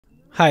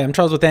Hi, I'm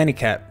Charles with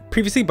AniCap.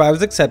 Previously, Bai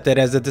was accepted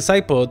as a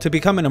disciple to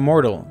become an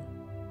immortal.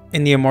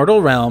 In the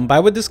immortal realm,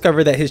 Bai would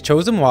discover that his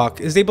chosen walk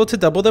is able to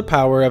double the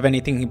power of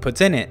anything he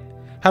puts in it.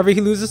 However,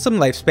 he loses some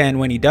lifespan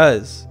when he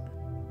does.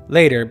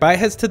 Later, Bai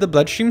heads to the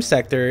bloodstream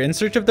sector in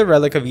search of the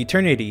relic of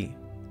eternity.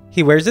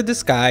 He wears a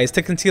disguise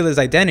to conceal his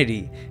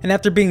identity, and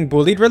after being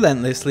bullied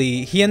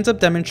relentlessly, he ends up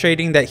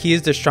demonstrating that he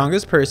is the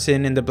strongest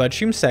person in the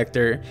bloodstream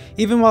sector,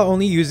 even while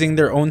only using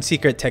their own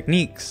secret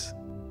techniques.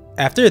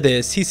 After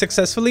this, he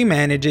successfully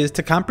manages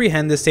to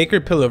comprehend the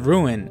sacred pill of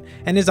ruin,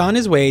 and is on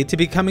his way to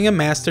becoming a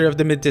master of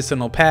the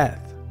medicinal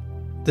path.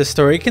 The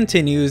story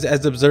continues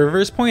as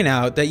observers point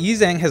out that Yi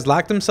Zhang has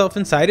locked himself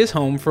inside his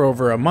home for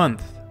over a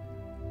month.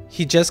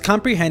 He just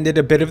comprehended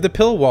a bit of the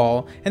pill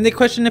wall, and they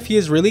question if he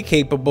is really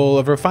capable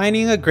of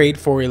refining a grade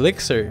 4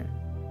 elixir.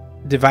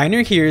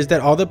 Diviner hears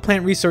that all the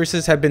plant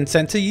resources have been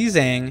sent to Yi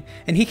Zhang,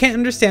 and he can't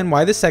understand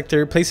why the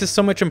sector places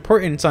so much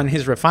importance on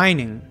his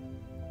refining.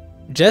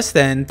 Just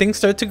then, things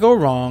start to go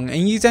wrong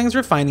and Yi Zhang's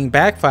refining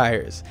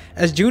backfires,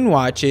 as Jun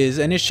watches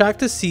and is shocked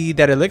to see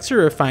that elixir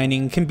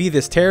refining can be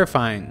this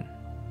terrifying.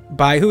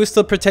 Bai, who is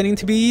still pretending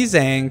to be Yi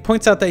Zhang,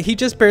 points out that he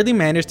just barely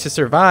managed to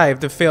survive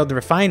the failed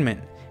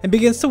refinement, and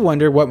begins to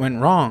wonder what went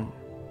wrong.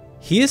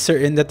 He is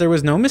certain that there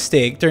was no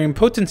mistake during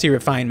potency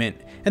refinement,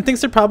 and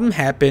thinks the problem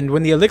happened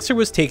when the elixir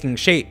was taking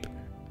shape.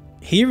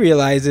 He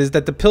realizes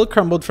that the pill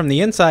crumbled from the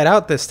inside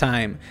out this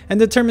time, and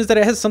determines that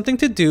it has something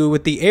to do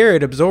with the air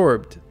it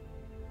absorbed.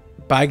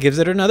 Bai gives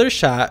it another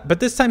shot, but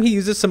this time he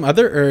uses some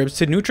other herbs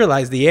to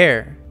neutralize the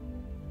air.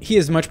 He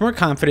is much more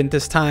confident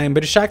this time,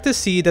 but is shocked to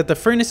see that the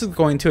furnace is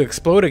going to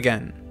explode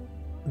again.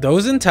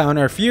 Those in town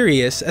are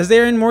furious as they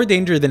are in more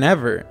danger than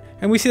ever,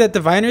 and we see that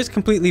Diviner is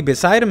completely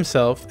beside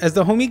himself as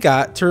the home he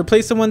got to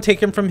replace the one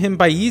taken from him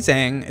by Yi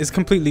Zhang is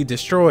completely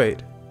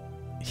destroyed.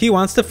 He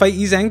wants to fight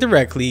Yi Zhang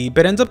directly,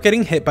 but ends up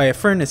getting hit by a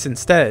furnace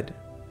instead.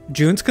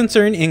 Jun's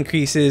concern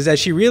increases as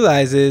she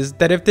realizes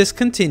that if this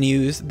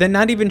continues, then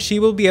not even she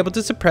will be able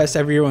to suppress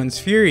everyone's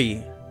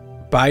fury.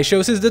 Bai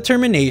shows his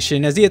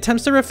determination as he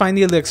attempts to refine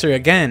the elixir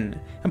again,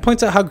 and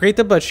points out how great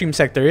the bloodstream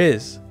sector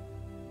is.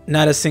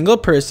 Not a single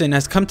person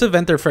has come to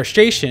vent their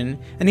frustration,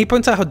 and he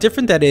points out how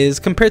different that is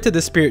compared to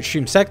the spirit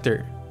stream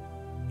sector.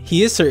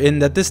 He is certain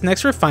that this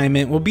next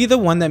refinement will be the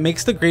one that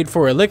makes the grade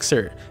 4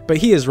 elixir, but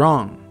he is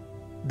wrong.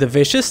 The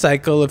vicious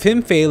cycle of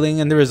him failing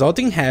and the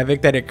resulting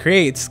havoc that it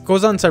creates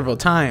goes on several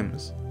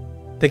times.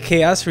 The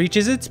chaos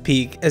reaches its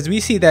peak as we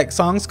see that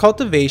Song's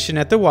cultivation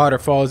at the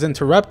waterfall is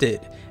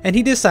interrupted, and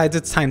he decides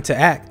it's time to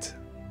act.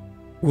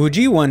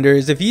 Wuji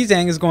wonders if Yi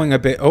Zhang is going a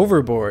bit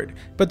overboard,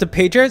 but the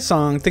patriarch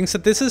Song thinks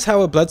that this is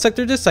how a blood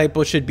sector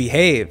disciple should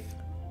behave.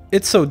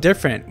 It's so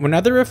different. When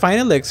other refine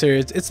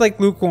elixirs, it's like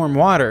lukewarm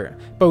water,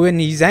 but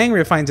when Yi Zhang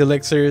refines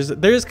elixirs,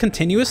 there is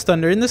continuous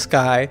thunder in the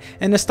sky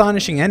and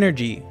astonishing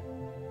energy.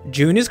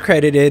 Jun is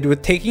credited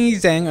with taking Yi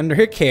Zhang under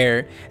her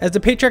care, as the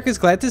patriarch is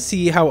glad to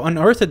see how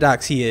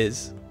unorthodox he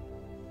is.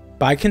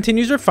 Bai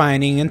continues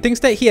refining and thinks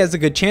that he has a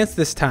good chance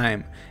this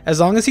time, as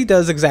long as he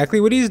does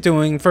exactly what he's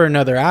doing for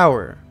another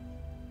hour.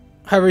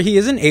 However, he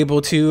isn't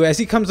able to as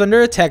he comes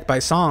under attack by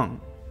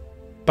Song.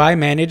 Bai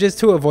manages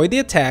to avoid the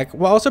attack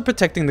while also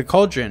protecting the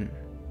cauldron.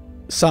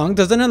 Song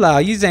doesn't allow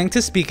Yi Zhang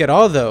to speak at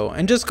all though,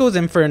 and just goes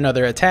in for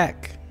another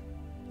attack.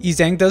 Yi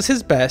Zhang does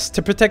his best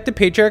to protect the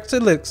patriarch's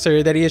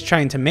elixir that he is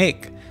trying to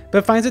make,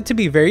 but finds it to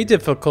be very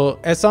difficult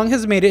as Song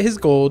has made it his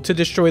goal to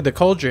destroy the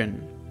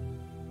cauldron.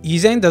 Yi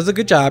Zhang does a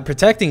good job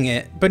protecting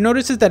it, but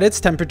notices that its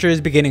temperature is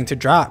beginning to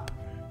drop.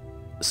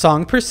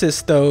 Song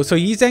persists though, so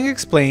Yi Zhang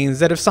explains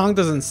that if Song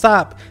doesn't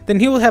stop, then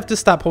he will have to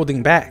stop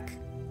holding back.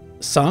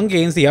 Song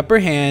gains the upper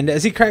hand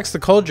as he cracks the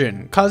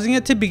cauldron, causing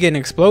it to begin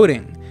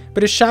exploding,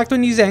 but is shocked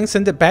when Yi Zhang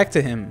sends it back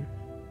to him.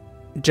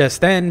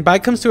 Just then, Bai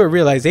comes to a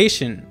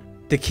realization.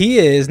 The key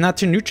is not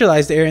to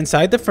neutralize the air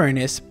inside the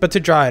furnace, but to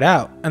draw it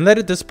out and let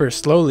it disperse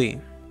slowly.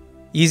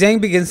 Yi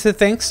Zhang begins to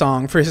thank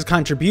Song for his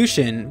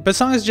contribution, but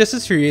Song is just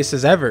as furious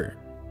as ever.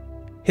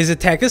 His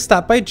attack is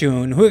stopped by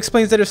Jun, who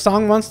explains that if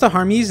Song wants to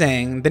harm Yi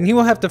Zhang, then he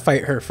will have to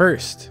fight her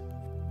first.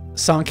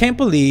 Song can't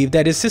believe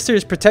that his sister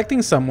is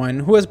protecting someone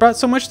who has brought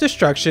so much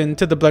destruction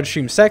to the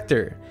bloodstream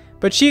sector,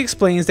 but she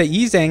explains that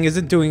Yi Zhang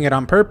isn't doing it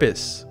on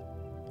purpose.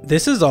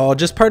 This is all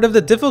just part of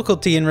the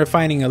difficulty in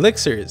refining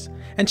elixirs,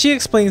 and she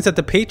explains that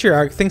the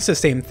patriarch thinks the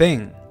same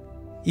thing.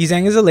 Yi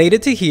Zhang is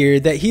elated to hear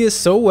that he is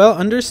so well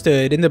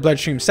understood in the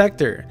bloodstream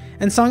sector,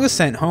 and Song is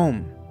sent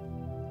home.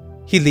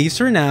 He leaves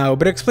for now,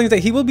 but explains that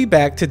he will be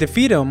back to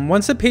defeat him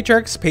once the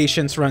patriarch's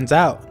patience runs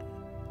out.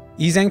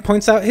 Yi Zhang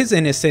points out his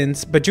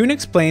innocence, but Jun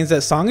explains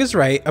that Song is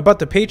right about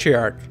the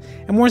patriarch,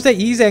 and warns that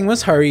Yi Zhang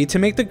must hurry to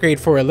make the grade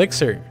 4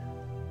 elixir.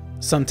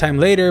 Sometime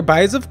later,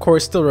 Bai is of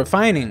course still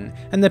refining,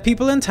 and the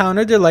people in town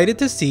are delighted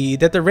to see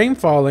that the rain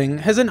falling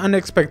has an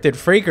unexpected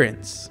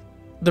fragrance.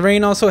 The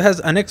rain also has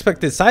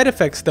unexpected side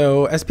effects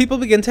though, as people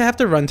begin to have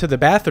to run to the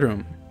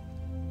bathroom.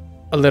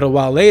 A little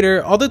while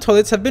later, all the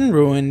toilets have been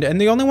ruined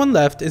and the only one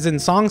left is in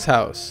Song's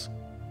house.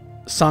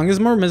 Song is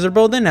more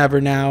miserable than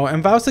ever now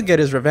and vows to get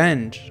his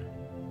revenge.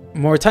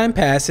 More time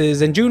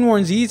passes and Jun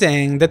warns Yi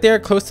Zhang that they are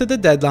close to the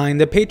deadline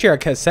the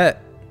patriarch has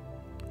set.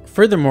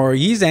 Furthermore,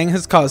 Yi Zhang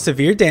has caused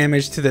severe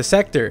damage to the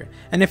sector,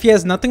 and if he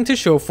has nothing to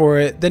show for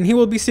it, then he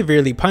will be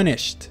severely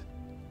punished.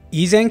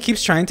 Yi Zhang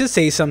keeps trying to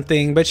say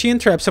something, but she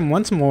interrupts him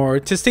once more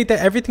to state that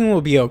everything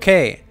will be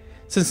okay,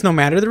 since no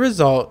matter the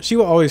result, she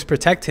will always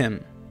protect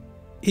him.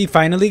 He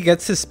finally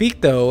gets to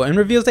speak though, and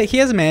reveals that he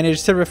has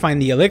managed to refine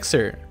the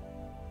elixir.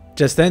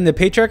 Just then, the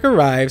Patriarch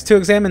arrives to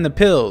examine the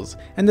pills,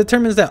 and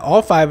determines that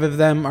all 5 of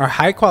them are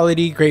high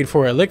quality grade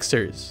 4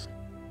 elixirs.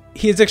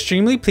 He is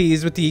extremely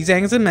pleased with Yi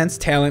Zhang's immense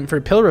talent for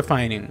pill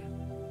refining.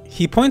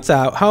 He points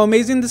out how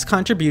amazing this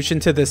contribution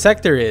to the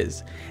sector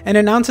is, and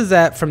announces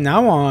that from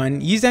now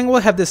on, Yi Zhang will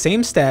have the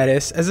same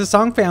status as the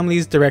Song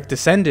family's direct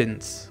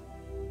descendants.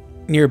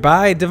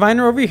 Nearby,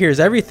 Diviner overhears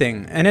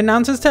everything, and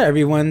announces to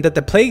everyone that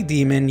the plague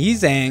demon Yi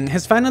Zhang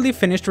has finally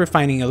finished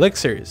refining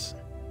elixirs.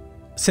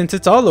 Since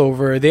it's all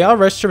over, they all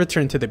rush to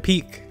return to the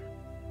peak.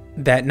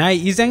 That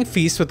night, Yi Zhang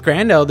feasts with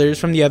Grand Elders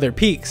from the other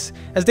peaks,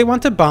 as they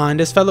want to bond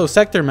as fellow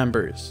sector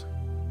members.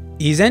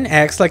 Yi Zhang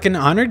acts like an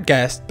honored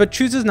guest, but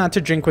chooses not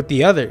to drink with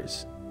the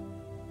others.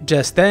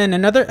 Just then,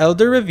 another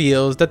Elder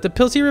reveals that the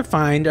pills he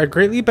refined are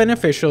greatly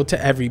beneficial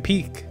to every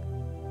peak.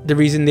 The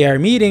reason they are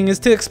meeting is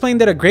to explain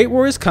that a great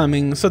war is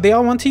coming, so they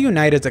all want to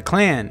unite as a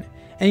clan,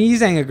 and Yi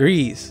Zhang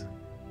agrees.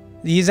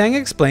 Yi Zhang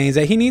explains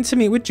that he needs to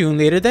meet with Jun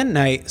later that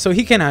night, so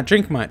he cannot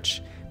drink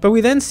much, but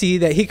we then see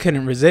that he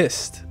couldn't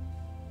resist.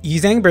 Yi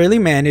Zhang barely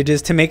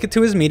manages to make it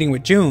to his meeting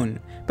with Jun,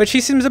 but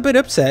she seems a bit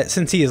upset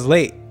since he is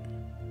late.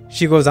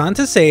 She goes on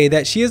to say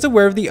that she is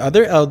aware of the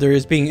other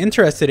elders being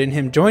interested in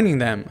him joining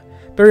them,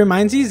 but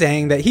reminds Yi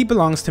Zhang that he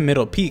belongs to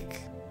Middle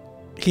Peak.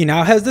 He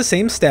now has the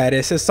same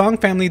status as Song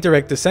family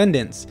direct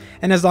descendants,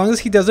 and as long as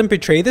he doesn't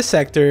betray the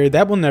sector,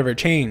 that will never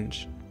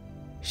change.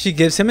 She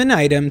gives him an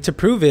item to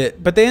prove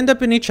it, but they end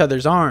up in each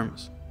other's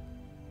arms.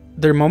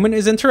 Their moment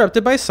is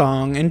interrupted by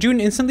Song, and Jun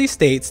instantly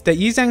states that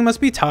Yi Zhang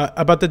must be taught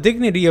about the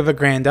dignity of a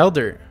Grand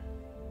Elder.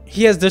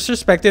 He has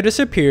disrespected a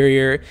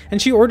superior,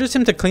 and she orders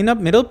him to clean up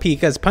Middle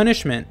Peak as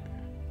punishment.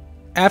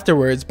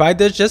 Afterwards, Bai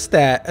does just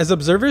that, as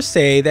observers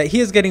say that he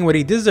is getting what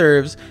he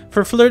deserves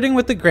for flirting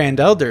with the Grand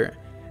Elder,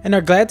 and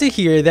are glad to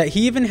hear that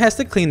he even has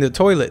to clean the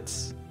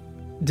toilets.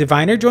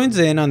 Diviner joins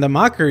in on the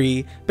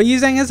mockery, but Yi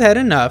Zhang has had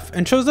enough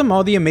and shows them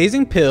all the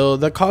amazing pill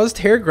that caused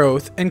hair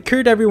growth and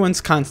cured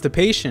everyone's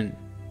constipation.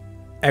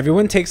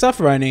 Everyone takes off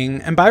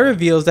running, and Bai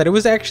reveals that it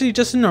was actually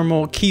just a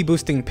normal ki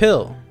boosting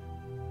pill.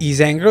 Yi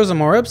Zhang grows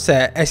more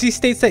upset as he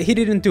states that he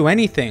didn't do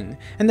anything,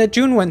 and that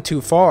Jun went too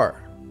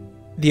far.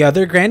 The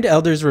other Grand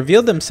Elders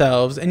reveal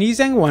themselves, and Yi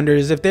Zhang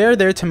wonders if they are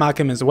there to mock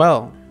him as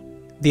well.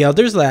 The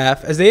Elders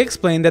laugh as they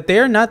explain that they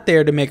are not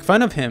there to make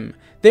fun of him,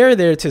 they are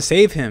there to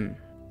save him.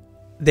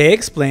 They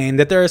explain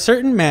that there are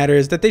certain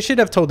matters that they should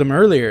have told him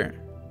earlier.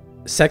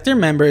 Sector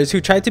members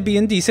who tried to be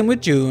indecent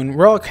with Jun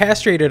were all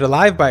castrated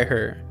alive by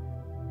her.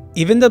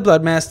 Even the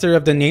Bloodmaster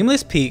of the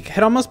Nameless Peak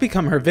had almost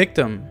become her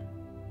victim.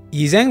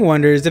 Yi Zhang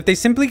wonders if they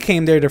simply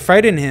came there to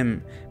frighten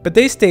him, but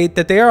they state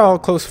that they are all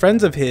close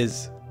friends of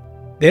his.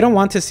 They don't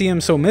want to see him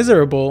so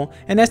miserable,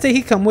 and ask that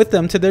he come with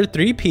them to their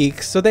 3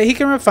 peaks so that he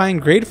can refine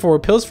grade 4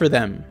 pills for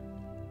them.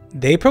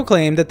 They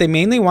proclaim that they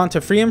mainly want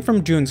to free him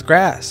from Jun's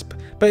grasp,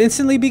 but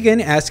instantly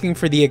begin asking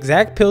for the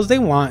exact pills they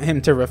want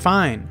him to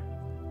refine.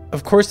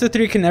 Of course, the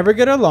 3 can never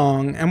get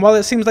along, and while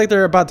it seems like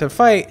they're about to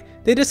fight,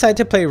 they decide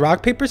to play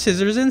rock paper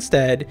scissors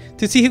instead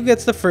to see who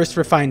gets the first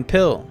refined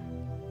pill.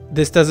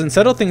 This doesn't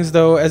settle things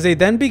though, as they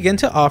then begin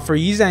to offer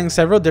Yi Zhang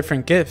several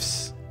different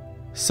gifts.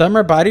 Some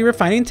are body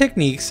refining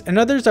techniques, and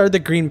others are the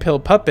green pill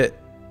puppet.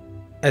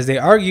 As they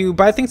argue,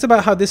 Bai thinks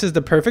about how this is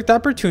the perfect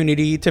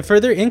opportunity to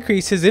further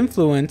increase his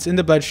influence in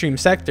the bloodstream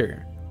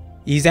sector.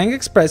 Yi Zhang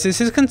expresses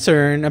his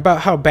concern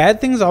about how bad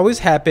things always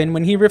happen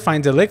when he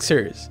refines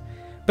elixirs,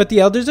 but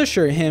the elders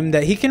assure him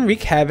that he can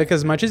wreak havoc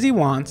as much as he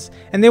wants,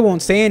 and they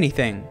won't say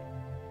anything.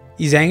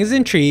 Yi Zhang is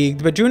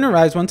intrigued, but Jun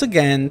arrives once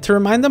again to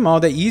remind them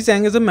all that Yi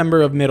Zhang is a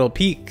member of Middle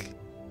Peak.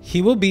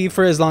 He will be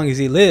for as long as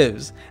he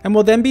lives, and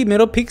will then be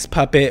Middle Peak's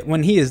puppet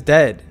when he is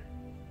dead.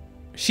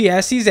 She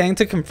asks Yi Zhang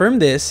to confirm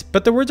this,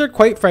 but the words are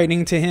quite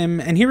frightening to him,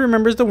 and he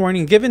remembers the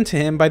warning given to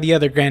him by the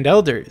other Grand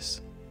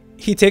Elders.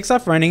 He takes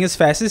off running as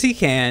fast as he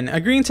can,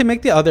 agreeing to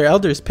make the other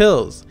Elders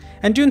pills,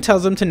 and Jun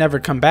tells him to never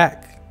come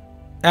back.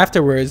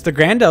 Afterwards, the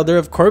Grand Elder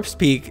of Corpse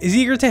Peak is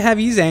eager to have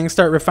Yi Zhang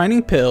start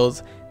refining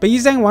pills, but Yi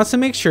Zhang wants to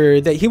make sure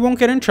that he won't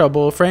get in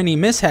trouble for any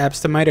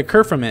mishaps that might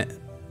occur from it.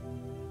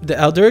 The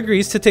Elder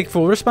agrees to take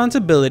full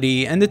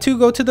responsibility, and the 2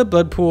 go to the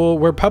blood pool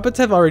where puppets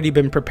have already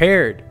been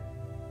prepared.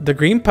 The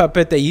green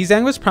puppet that Yi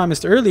Zhang was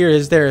promised earlier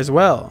is there as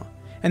well,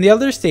 and the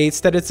Elder states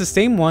that it's the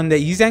same one that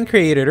Yi Zhang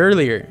created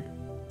earlier.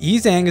 Yi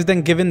Zhang is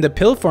then given the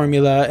pill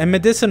formula and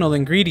medicinal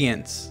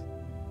ingredients.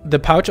 The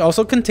pouch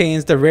also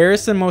contains the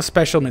rarest and most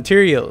special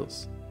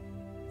materials.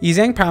 Yi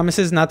Zhang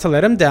promises not to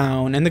let him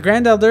down, and the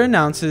Grand Elder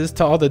announces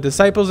to all the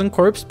disciples in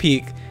Corpse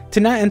Peak to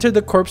not enter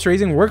the corpse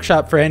raising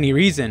workshop for any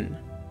reason.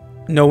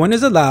 No one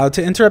is allowed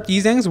to interrupt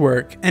Yi Zhang's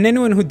work, and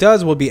anyone who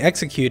does will be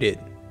executed.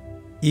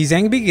 Yi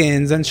Zhang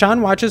begins, and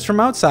Shan watches from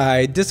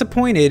outside,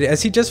 disappointed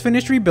as he just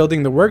finished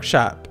rebuilding the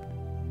workshop.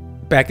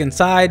 Back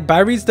inside, Bai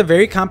reads the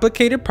very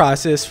complicated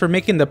process for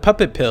making the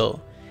puppet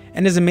pill,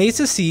 and is amazed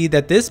to see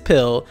that this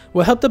pill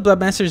will help the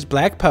Bloodmaster's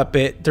black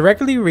puppet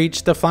directly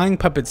reach the flying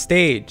puppet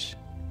stage.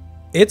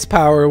 Its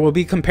power will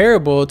be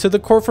comparable to the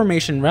core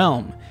formation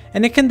realm,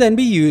 and it can then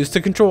be used to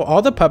control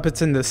all the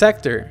puppets in the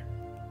sector.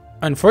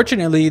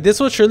 Unfortunately, this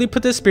will surely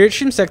put the Spirit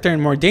Stream sector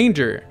in more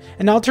danger,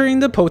 and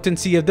altering the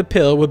potency of the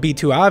pill would be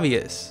too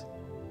obvious.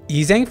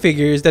 Yizang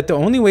figures that the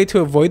only way to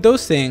avoid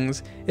those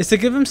things is to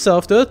give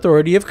himself the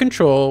authority of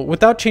control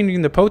without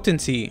changing the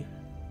potency.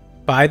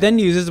 Bai then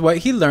uses what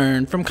he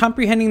learned from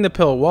comprehending the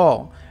pill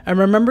wall, and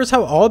remembers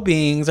how all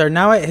beings are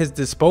now at his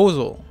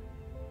disposal.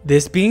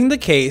 This being the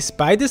case,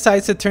 Bai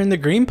decides to turn the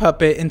green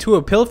puppet into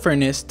a pill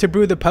furnace to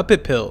brew the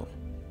puppet pill.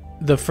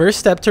 The first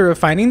step to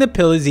refining the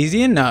pill is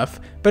easy enough,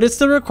 but it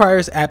still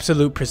requires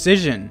absolute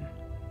precision.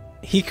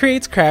 He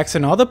creates cracks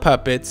in all the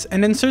puppets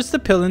and inserts the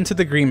pill into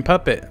the green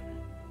puppet.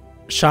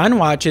 Shan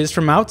watches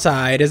from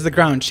outside as the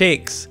ground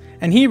shakes,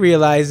 and he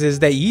realizes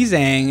that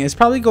Yizang is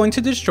probably going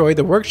to destroy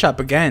the workshop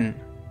again.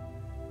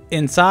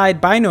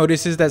 Inside, Bai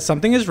notices that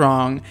something is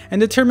wrong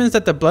and determines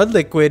that the blood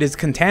liquid is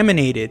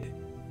contaminated.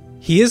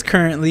 He is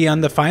currently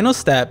on the final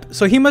step,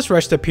 so he must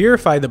rush to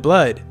purify the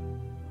blood.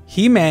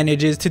 He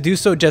manages to do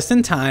so just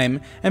in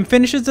time and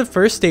finishes the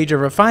first stage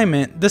of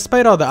refinement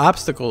despite all the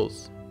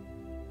obstacles.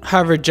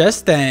 However,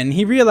 just then,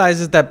 he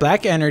realizes that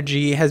black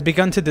energy has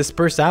begun to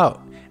disperse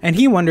out, and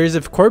he wonders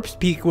if Corpse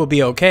Peak will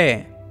be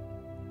okay.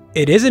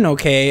 It isn't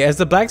okay as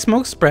the black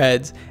smoke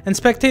spreads and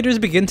spectators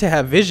begin to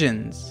have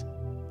visions.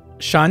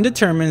 Shan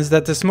determines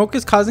that the smoke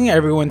is causing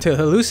everyone to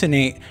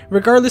hallucinate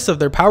regardless of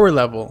their power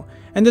level,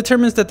 and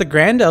determines that the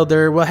Grand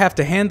Elder will have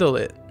to handle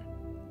it.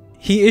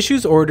 He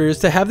issues orders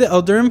to have the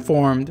Elder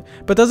informed,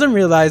 but doesn't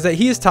realize that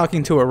he is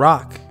talking to a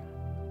rock.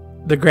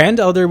 The Grand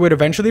Elder would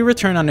eventually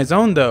return on his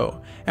own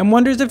though, and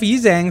wonders if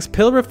Yizang's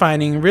pill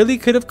refining really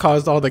could have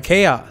caused all the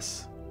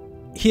chaos.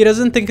 He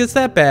doesn't think it's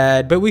that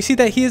bad, but we see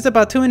that he is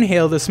about to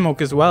inhale the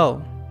smoke as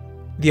well.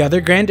 The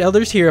other Grand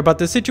Elders hear about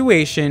the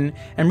situation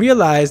and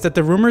realize that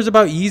the rumors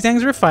about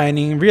Yizang's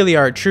refining really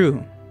are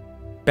true.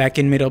 Back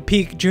in Middle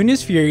Peak, Jun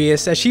is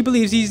furious as she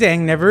believes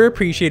Yizang never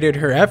appreciated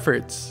her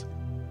efforts.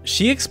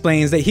 She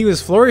explains that he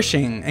was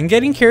flourishing and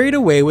getting carried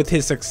away with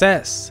his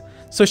success,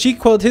 so she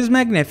quelled his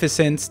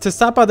magnificence to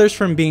stop others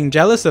from being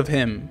jealous of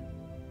him.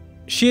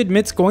 She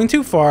admits going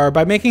too far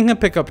by making him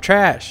pick up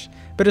trash,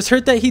 but is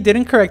hurt that he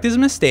didn't correct his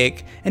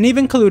mistake and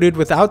even colluded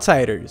with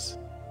outsiders.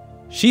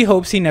 She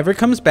hopes he never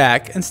comes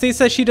back and states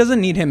that she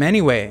doesn't need him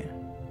anyway.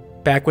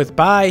 Back with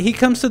Bai, he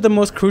comes to the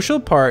most crucial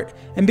part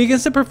and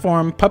begins to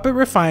perform puppet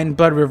refined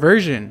blood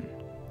reversion.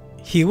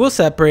 He will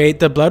separate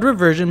the blood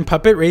reversion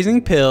puppet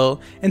raising pill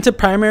into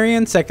primary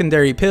and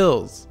secondary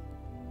pills.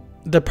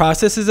 The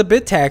process is a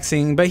bit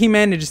taxing, but he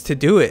manages to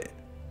do it.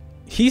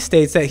 He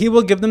states that he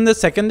will give them the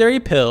secondary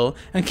pill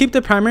and keep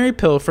the primary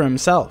pill for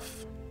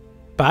himself.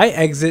 Bai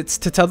exits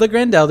to tell the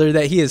Grand Elder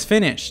that he is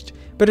finished,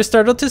 but is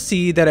startled to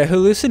see that a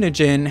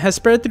hallucinogen has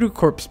spread through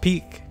Corpse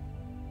Peak.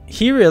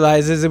 He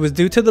realizes it was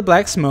due to the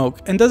black smoke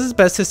and does his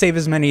best to save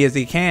as many as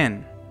he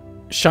can.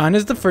 Shan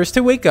is the first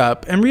to wake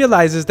up and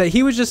realizes that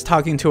he was just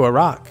talking to a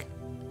rock.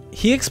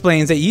 He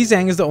explains that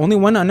Yizang is the only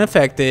one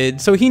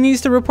unaffected, so he needs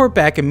to report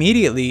back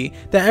immediately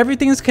that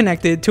everything is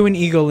connected to an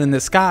eagle in the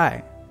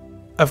sky.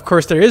 Of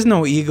course there is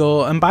no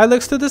eagle, and Bai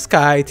looks to the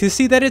sky to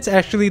see that it's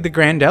actually the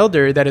Grand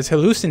Elder that is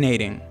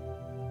hallucinating.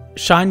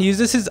 Shan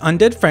uses his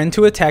undead friend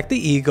to attack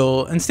the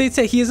eagle and states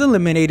that he has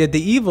eliminated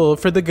the evil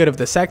for the good of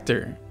the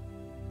sector.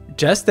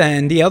 Just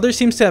then, the Elder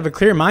seems to have a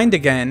clear mind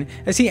again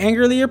as he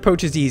angrily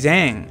approaches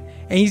Yizang,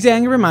 and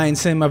Yizang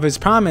reminds him of his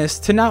promise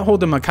to not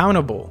hold him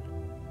accountable.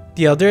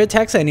 The Elder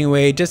attacks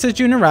anyway just as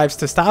Jun arrives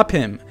to stop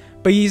him,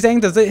 but Yizang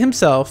does it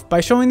himself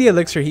by showing the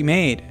elixir he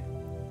made.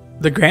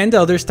 The Grand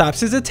Elder stops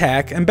his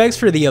attack and begs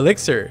for the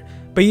elixir,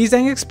 but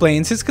Yizang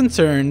explains his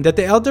concern that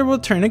the Elder will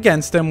turn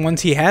against him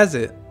once he has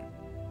it.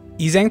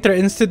 Yizang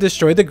threatens to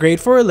destroy the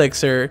grade 4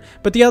 elixir,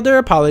 but the Elder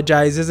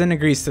apologizes and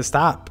agrees to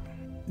stop.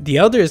 The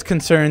Elder is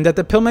concerned that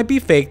the pill might be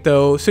fake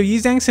though, so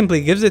Yizang simply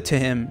gives it to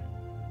him.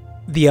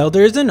 The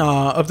Elder is in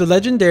awe of the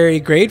legendary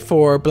grade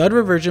 4 blood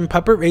reversion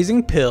puppet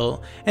raising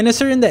pill and is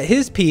certain that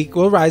his peak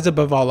will rise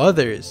above all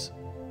others.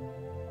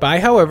 Bai,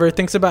 however,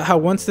 thinks about how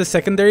once the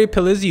secondary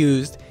pill is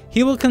used,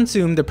 he will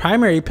consume the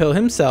primary pill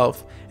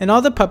himself and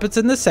all the puppets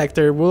in the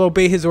sector will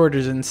obey his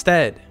orders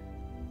instead.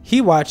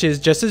 He watches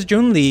just as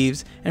Jun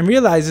leaves and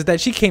realizes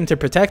that she came to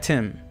protect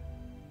him.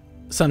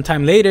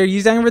 Sometime later,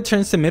 Yizang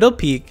returns to Middle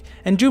Peak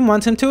and Jun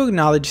wants him to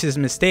acknowledge his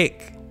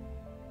mistake.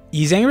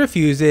 Yizang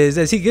refuses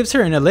as he gives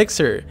her an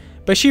elixir,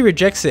 but she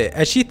rejects it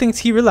as she thinks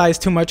he relies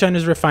too much on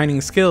his refining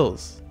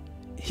skills.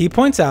 He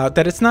points out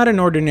that it's not an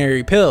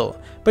ordinary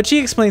pill, but she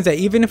explains that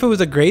even if it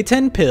was a grade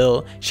 10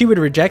 pill, she would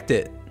reject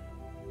it.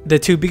 The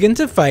two begin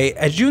to fight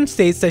as Jun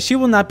states that she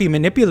will not be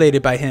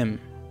manipulated by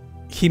him.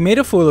 He made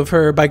a fool of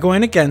her by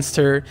going against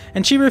her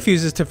and she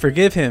refuses to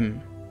forgive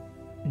him.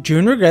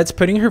 Jun regrets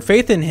putting her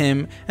faith in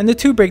him and the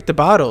two break the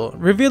bottle,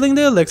 revealing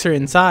the elixir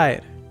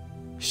inside.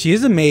 She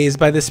is amazed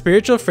by the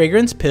spiritual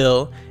fragrance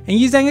pill, and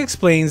Yizang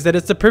explains that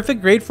it's the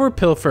perfect grade 4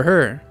 pill for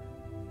her.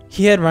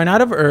 He had run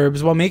out of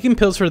herbs while making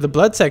pills for the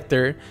blood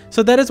sector,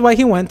 so that is why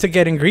he went to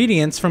get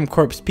ingredients from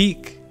Corpse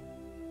Peak.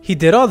 He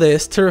did all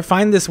this to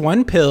refine this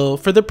one pill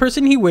for the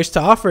person he wished to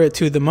offer it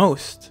to the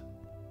most.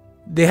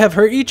 They have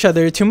hurt each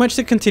other too much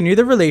to continue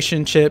the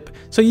relationship,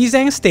 so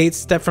Yizang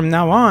states that from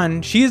now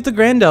on, she is the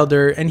Grand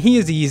Elder and he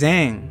is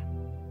Yizang.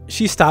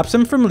 She stops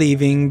him from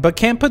leaving, but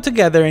can't put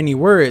together any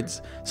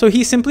words, so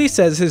he simply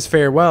says his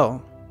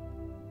farewell.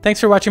 Thanks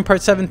for watching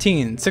part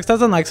 17,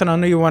 6,000 likes and I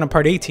know you want a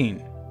part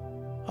 18.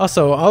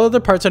 Also, all other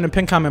parts are in the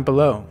pinned comment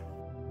below.